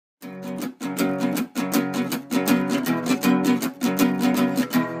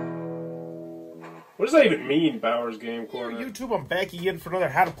does that even mean, Bowers Game Corner? YouTube, I'm back again for another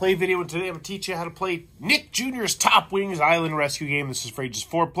How to Play video, and today I'm going to teach you how to play Nick Jr.'s Top Wings Island Rescue game. This is for ages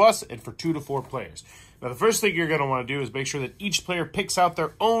 4+ and for 2 to 4 players. Now, the first thing you're going to want to do is make sure that each player picks out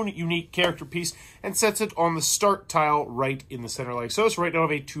their own unique character piece and sets it on the start tile right in the center like so. So right now I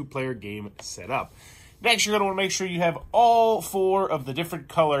have a 2-player game set up. Next, you're going to want to make sure you have all 4 of the different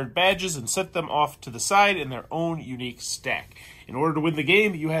colored badges and set them off to the side in their own unique stack. In order to win the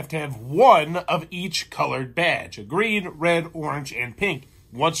game, you have to have 1 of each colored badge, a green, red, orange, and pink.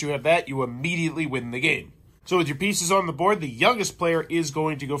 Once you have that, you immediately win the game. So with your pieces on the board, the youngest player is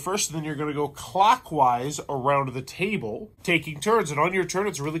going to go first, and then you're going to go clockwise around the table, taking turns. And on your turn,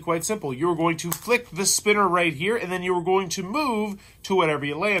 it's really quite simple. You're going to flick the spinner right here, and then you're going to move to whatever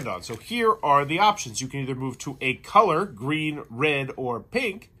you land on. So here are the options. You can either move to a color, green, red, or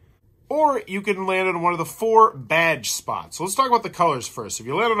pink, or you can land on one of the 4 badge spots. So let's talk about the colors first. If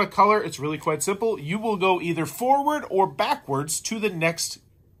you land on a color, it's really quite simple. You will go either forward or backwards to the next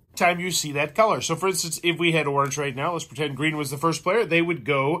time you see that color. So for instance, if we had orange right now, let's pretend green was the first player, they would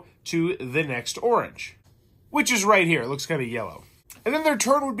go to the next orange, which is right here. It looks kind of yellow. And then their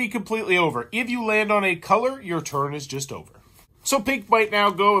turn would be completely over. If you land on a color, your turn is just over. So pink might now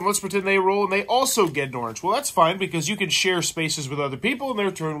go, and let's pretend they roll and they also get an orange. Well, that's fine because you can share spaces with other people and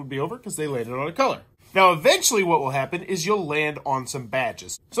their turn would be over because they landed on a color. Now, eventually what will happen is you'll land on some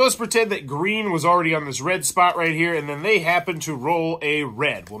badges. So let's pretend that green was already on this red spot right here, and then they happen to roll a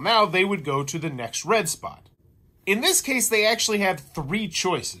red. Well, now they would go to the next red spot. In this case, they actually have 3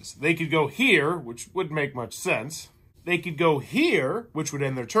 choices. They could go here, which wouldn't make much sense. They could go here, which would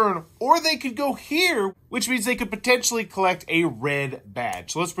end their turn, or they could go here, which means they could potentially collect a red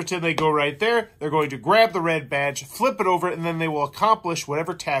badge. So let's pretend they go right there. They're going to grab the red badge, flip it over, and then they will accomplish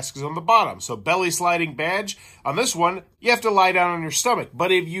whatever task is on the bottom. So belly sliding badge. On this one, you have to lie down on your stomach.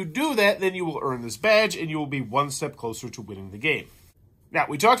 But if you do that, then you will earn this badge, and you will be 1 step closer to winning the game. Now,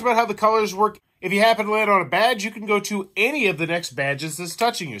 we talked about how the colors work. If you happen to land on a badge, you can go to any of the next badges that's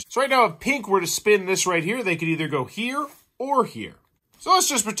touching you. So right now, if pink were to spin this right here, they could either go here or here. So let's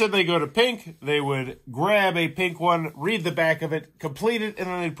just pretend they go to pink. They would grab a pink one, read the back of it, complete it, and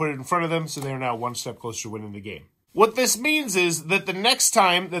then they'd put it in front of them, so they're now 1 step closer to winning the game. What this means is that the next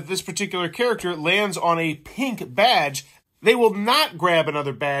time that this particular character lands on a pink badge, they will not grab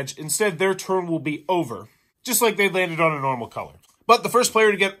another badge. Instead, their turn will be over, just like they landed on a normal color. But the first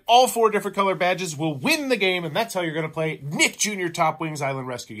player to get all 4 different color badges will win the game, and that's how you're going to play Nick Jr. Top Wings Island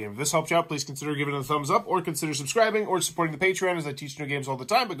Rescue Game. If this helped you out, please consider giving it a thumbs up, or consider subscribing, or supporting the Patreon as I teach new games all the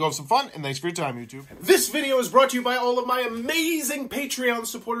time. But go have some fun, and thanks for your time, YouTube. This video is brought to you by all of my amazing Patreon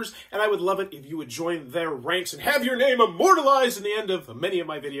supporters, and I would love it if you would join their ranks and have your name immortalized in the end of many of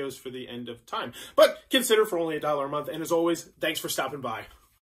my videos for the end of time. But consider for only $1 a month, and as always, thanks for stopping by.